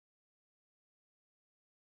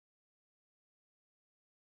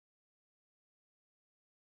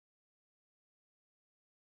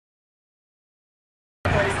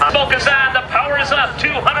is up,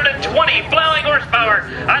 220 plowing horsepower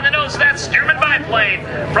on the nose of that Stearman biplane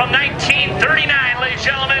from 1939, ladies and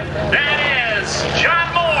gentlemen. That is John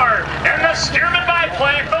Mohr and the Stearman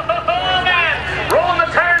biplane. Oh, man, rolling the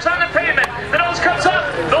tires on the pavement. The nose comes up,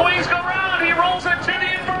 the wings go round, he rolls it to the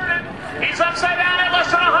inverted. He's upside down at less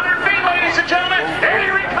than 100 feet, ladies and gentlemen, and he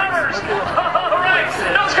recovers. All right,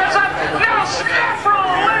 nose comes up, now snap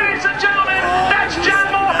roll, ladies and gentlemen. That's John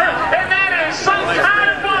Mohr, and that is some kind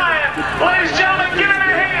of flying. Ladies and gentlemen, give him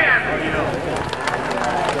a hand.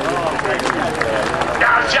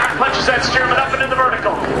 Now John punches that Stearman up into the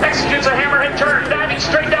vertical, executes a hammerhead turn, diving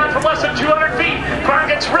straight down from less than 200 feet. Car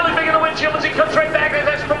gets really big in the windshield as he comes right back, and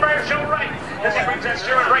that's from Airshow right, as he brings that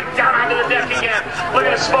Stearman right down onto the deck again. Look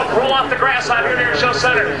at the smoke roll off the grass out here at Airshow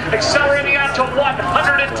Center, accelerating out to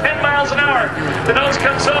 110 miles an hour. The nose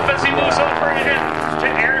comes up as he moves over again to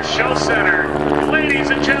Airshow Center. Ladies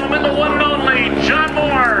and gentlemen, the one and only John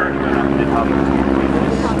Mohr.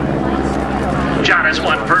 John has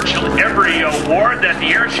won virtually every award that the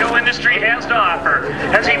airshow industry has to offer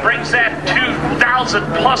as he brings that 2,000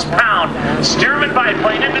 plus pound Stearman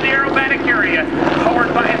biplane into the aerobatic area, powered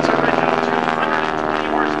by its original 220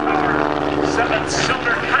 horsepower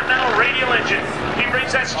 7-cylinder Continental radial engine. He brings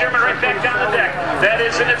that Stearman right back down the deck. That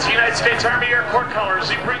is in its United States Army Air Corps colors.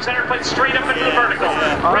 He brings that airplane straight up into the vertical,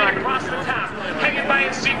 right across the top, hanging by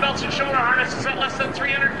his seatbelts and shoulder harnesses at less than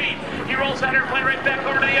 300 feet. He rolls that airplane right back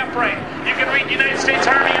over to the upright. You can read United States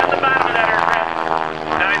Army on the bottom of that aircraft.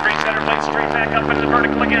 Now he brings that airplane straight back up into the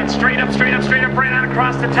vertical again. Straight up, right on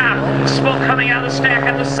across the top. Smoke coming out of the stack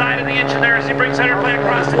at the side of the engine there as he brings that airplane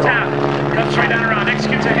across the top. Comes straight down around,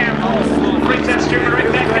 executes a hammer. Brings that Stearman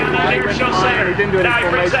right back down on the Airshow Center. Now he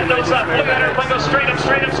brings that nose up. Look at that airplane go straight up.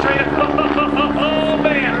 Oh,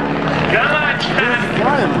 man. Come on, John.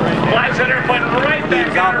 Flies that airplane right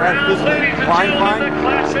back out around. Ladies and gentlemen, the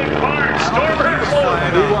classic barn. Stormer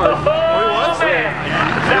Oh, man.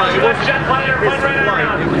 Now he wants John flying that airplane right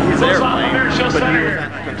around. Goes off the Airshow Center.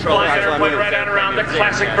 Flies that airplane right out around the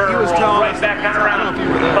classic burner roll. Right back out around.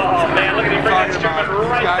 Oh, man. Look at him bring that Stearman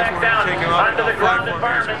right back down onto the ground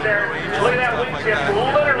environment there. Look at that wingtip.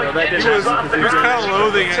 Literally inches off the ground. He was kind of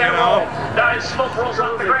loathing it, you know. Now his smoke rolls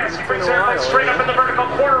off the grass. He brings the airplane straight up in the vertical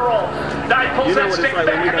quarter roll. Now he pulls that stick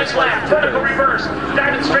back in his lap. Vertical reverse.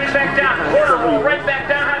 Diving straight back down. Quarter roll. Right back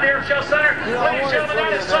down on the Airshow Center. Ladies and gentlemen,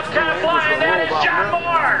 that is some kind of flying. That is John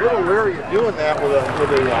Mohr. A little leery of doing that with a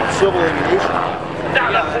civil aviation. Now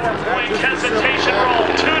the 4-point hesitation roll.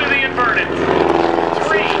 2 to the inverted.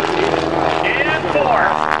 3 and 4.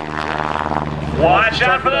 Watch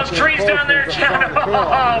out for those trees down there, John.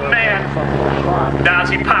 Oh, man. Now as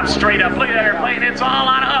he pops straight up, look at that airplane. It's all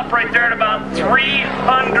on up right there at about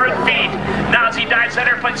 300 feet. Now as he dives that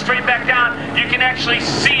airplane straight back down, you can actually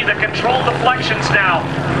see the control deflections now.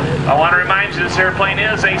 I want to remind you this airplane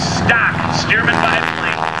is a stock Stearman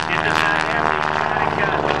biplane. It does not have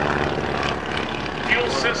the fuel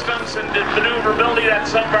systems and the maneuverability that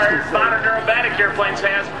some of our modern aerobatic airplanes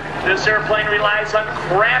has. This airplane relies on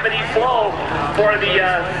gravity flow for the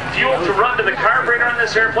fuel to run to the carburetor on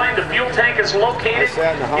this airplane. The fuel tank is located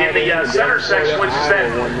in the center section, which is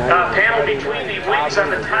that panel between the wings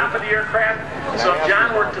on the top of the aircraft. So if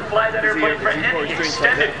John were to fly that airplane for any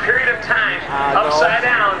extended period of time upside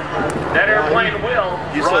down, that airplane will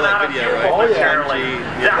run out of fuel momentarily.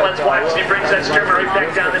 Now let's watch. He brings that Stearman right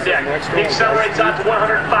back down the deck. He accelerates out to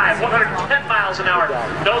 105, 110 miles an hour.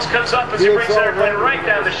 Nose comes up as he brings that airplane right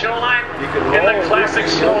down the show line in the classic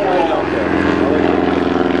slow roll.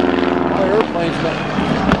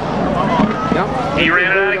 He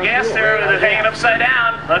ran out of gas there with it hanging upside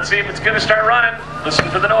down. Let's see if it's going to start running. Listen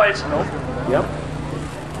for the noise. Yep.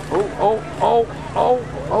 Oh.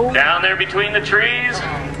 Down there between the trees.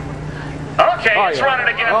 Okay, it's running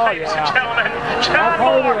again, ladies and gentlemen. John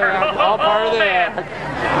Mohr. All part of that.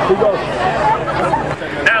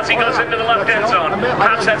 Now as he goes into the left end zone,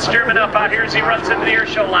 pops that Stearman up out here as he runs into the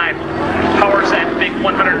airshow line. Powers that big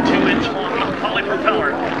 102-inch long poly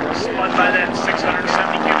propeller, spun by that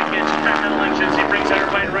 670 cubic inch Continental engines. He brings that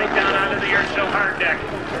airplane right down onto the airshow hard deck.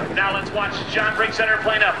 Now let's watch John brings that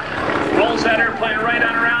airplane up. Rolls that airplane right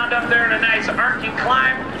on around up there in a nice arcing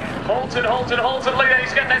climb. Holds it. Look at that,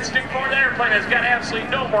 he's got that stick forward. That airplane has got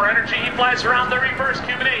absolutely no more energy. He flies around the reverse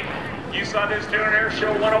Cuban 8. You saw this doing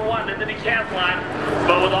Airshow 101 in the decathlon,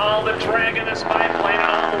 but with all the drag of this biplane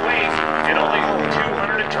and all the weight, and only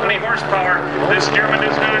 220 horsepower, this Stearman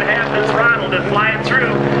does not have the throttle to fly it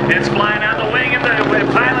through. It's flying on the wing of the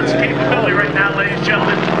pilot's capability right now, ladies and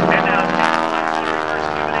gentlemen. And now,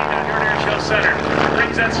 Airshow Center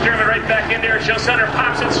brings that Stearman right back into Airshow Center,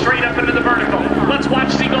 pops it straight up into the vertical. let's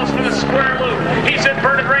watch as he goes for the square loop. He's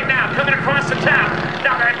inverted right now, coming across the top.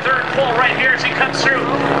 Now that third pull right here as he comes through.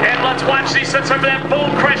 And let's watch as he sets up that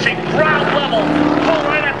bone-crushing, ground level pull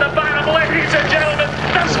right at the bottom, ladies and gentlemen.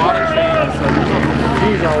 The square loop.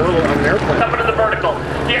 These are a little on an airplane. Up into the vertical.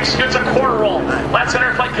 He executes a quarter roll. Lets that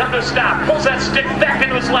airplane come to a stop. Pulls that stick back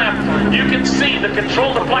into his left. You can see the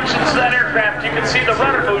control deflections of that aircraft. You can see the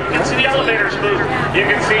rudder move. You can see the elevators move. You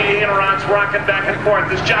can see the ailerons rocking back and forth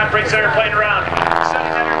as John brings that airplane around. Sends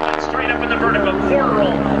that airplane straight up in the vertical. Quarter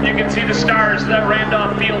roll. You can see the stars that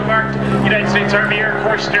Randolph Field marked United States Army Air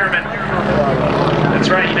Corps Stearman. That's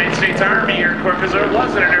right, United States Army Air Corps, because there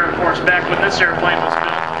wasn't an Air Force back when this airplane was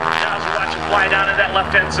built. Fly down in that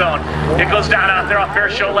left-hand zone. It goes down out there off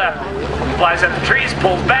Airshow left. Flies at the trees,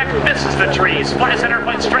 pulls back, misses the trees. Flies that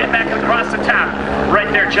airplane straight back and across the top.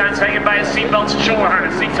 Right there, John's hanging by his seatbelts and shoulder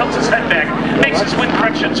harness. He tilts his head back, makes his wind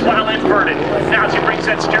corrections while inverted. Now as he brings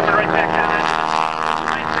that Stearman right back down,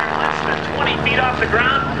 right there, less than 20 feet off the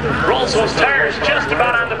ground, rolls those tires just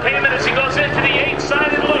about on the pavement as he goes into the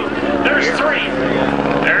 8-sided loop. There's 3.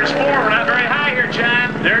 There's 4. We're not very high here,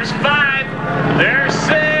 John. There's 5. There's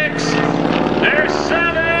 6. There's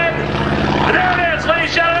 7. There it is,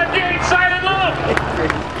 ladies and gentlemen, the 8-sided loop.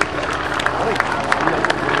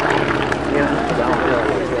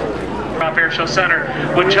 Off Airshow Center.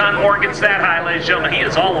 When John Mohr gets that high, ladies and gentlemen, he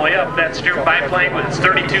is all the way up that Stearman biplane with its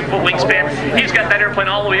 32-foot wingspan. He's got that airplane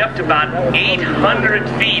all the way up to about 800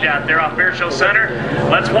 feet out there off Airshow Center.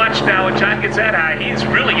 Let's watch now when John gets that high. He's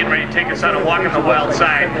really getting ready to take us on a walk on the wild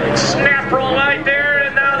side. Snap roll right there,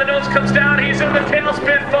 and now the nose comes down. He's in the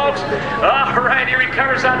tailspin, folks. All right, he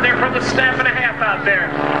recovers out there from the snap and a half out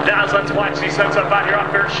there. Now let's watch. He sets up out here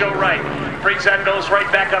off Airshow right. Brings that nose right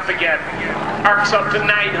back up again. Arcs up to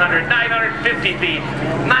 900, 950 feet,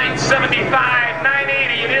 975,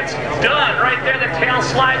 980, and it's done. Right there, the tail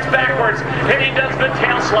slides backwards, and he does the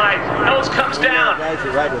tail slide. Nose comes down,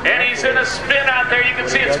 and he's in a spin out there. You can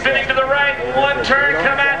see it spinning to the right. One turn,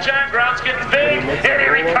 come out, John. Ground's getting big, and he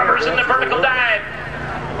recovers in the vertical dive.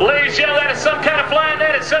 Ladies and gentlemen, that is some kind of flying,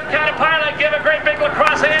 that is some kind of pilot. Give a great big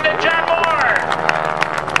LaCrosse hand to John Mohr.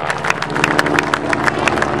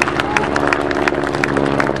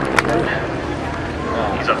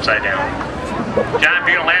 He's upside down. John, if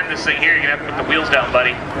you're going to land this thing here, you're going to have to put the wheels down,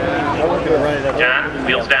 buddy. John,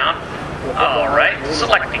 wheels down. All right,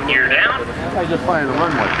 selecting gear down. I just flying the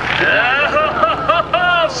runway.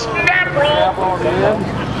 Oh, snap roll.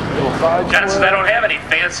 John says I don't have any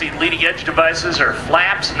fancy leading edge devices or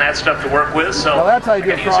flaps and that stuff to work with, so well, that's how you I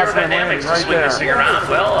get use aerodynamics to swing this thing there. around.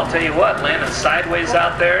 Well, I'll tell you what, landing sideways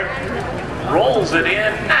out there, rolls it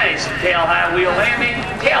in, nice tail high wheel landing,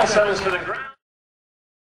 tail settles to the ground.